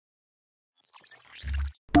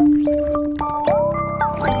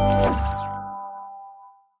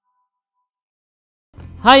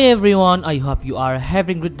Hi everyone, I hope you are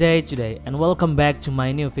having a good day today and welcome back to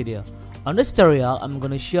my new video. On this tutorial, I'm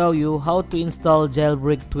gonna show you how to install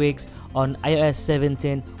jailbreak tweaks on iOS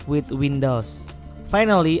 17 with Windows.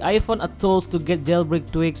 Finally, I found a tool to get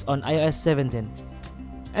jailbreak tweaks on iOS 17.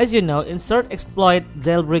 As you know, insert exploit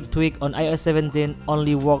jailbreak tweak on iOS 17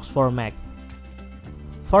 only works for Mac.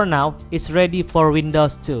 For now, it's ready for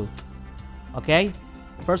Windows too. Okay?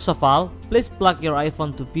 First of all, please plug your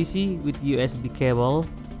iPhone to PC with USB cable.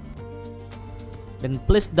 Then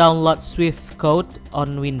please download Swift code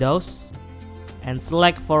on Windows and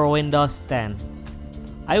select for Windows 10.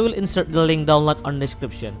 I will insert the link download on the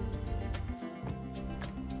description.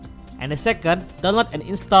 And the second, download and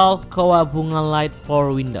install Koa Bunga Lite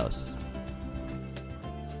for Windows.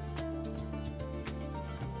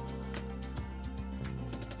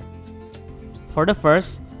 For the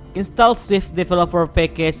first, install Swift Developer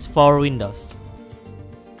Package for Windows.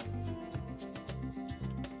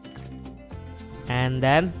 And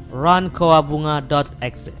then run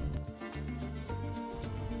koabunga.exe.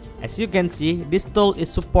 As you can see, this tool is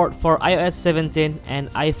support for iOS 17 and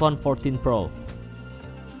iPhone 14 Pro.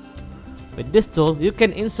 With this tool, you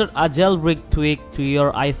can insert a jailbreak tweak to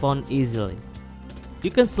your iPhone easily.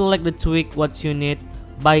 You can select the tweak what you need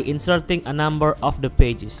by inserting a number of the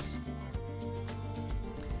pages.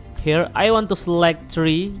 Here, I want to select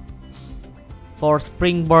 3 for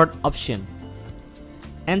springboard option.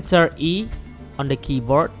 Enter E on the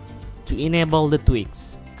keyboard to enable the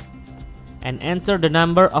tweaks. And enter the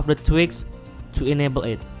number of the tweaks to enable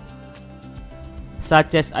it.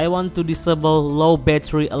 Such as I want to disable low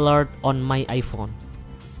battery alert on my iPhone.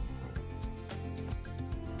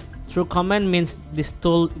 Through command means this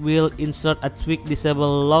tool will insert a tweak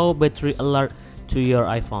disable low battery alert to your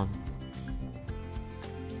iPhone.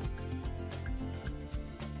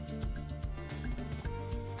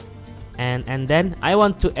 And then I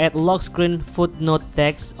want to add lock screen footnote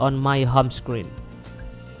text on my home screen.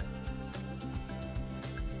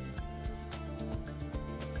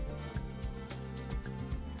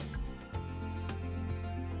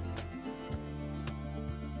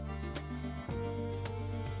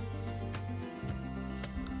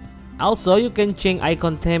 Also, you can change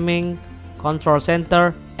icon theming, control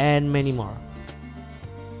center, and many more.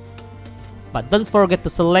 But don't forget to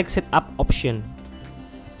select setup option.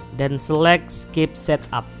 Then select skip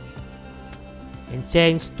setup and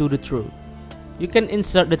change to the true. You can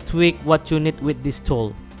insert the tweak what you need with this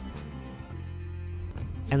tool.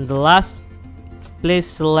 And the last, please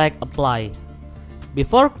select apply.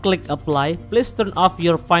 Before click apply, please turn off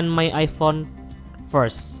your Find My iPhone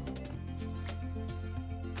first.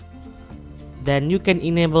 Then you can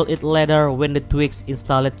enable it later when the tweaks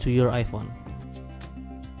installed to your iPhone.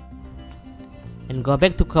 And go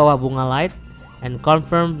back to Koa Bunga Lite and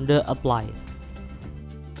confirm the apply.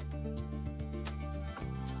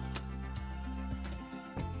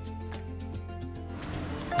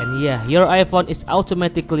 And yeah, your iPhone is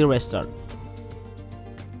automatically restored.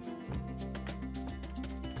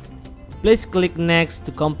 Please click next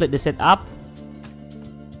to complete the setup.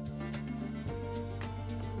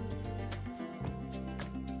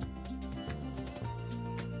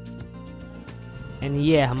 And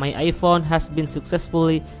yeah, my iPhone has been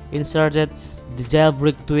successfully inserted the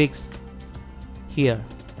jailbreak tweaks here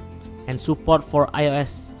and support for iOS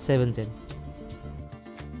 17.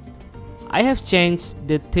 I have changed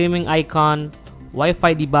the theming icon,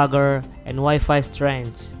 Wi-Fi debugger, and Wi-Fi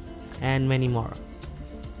strength, and many more.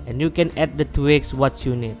 And you can add the tweaks what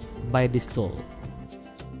you need by this tool.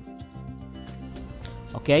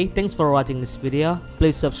 Okay, thanks for watching this video.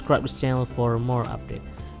 Please subscribe this channel for more updates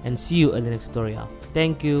and see you in the next tutorial.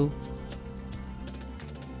 Thank you.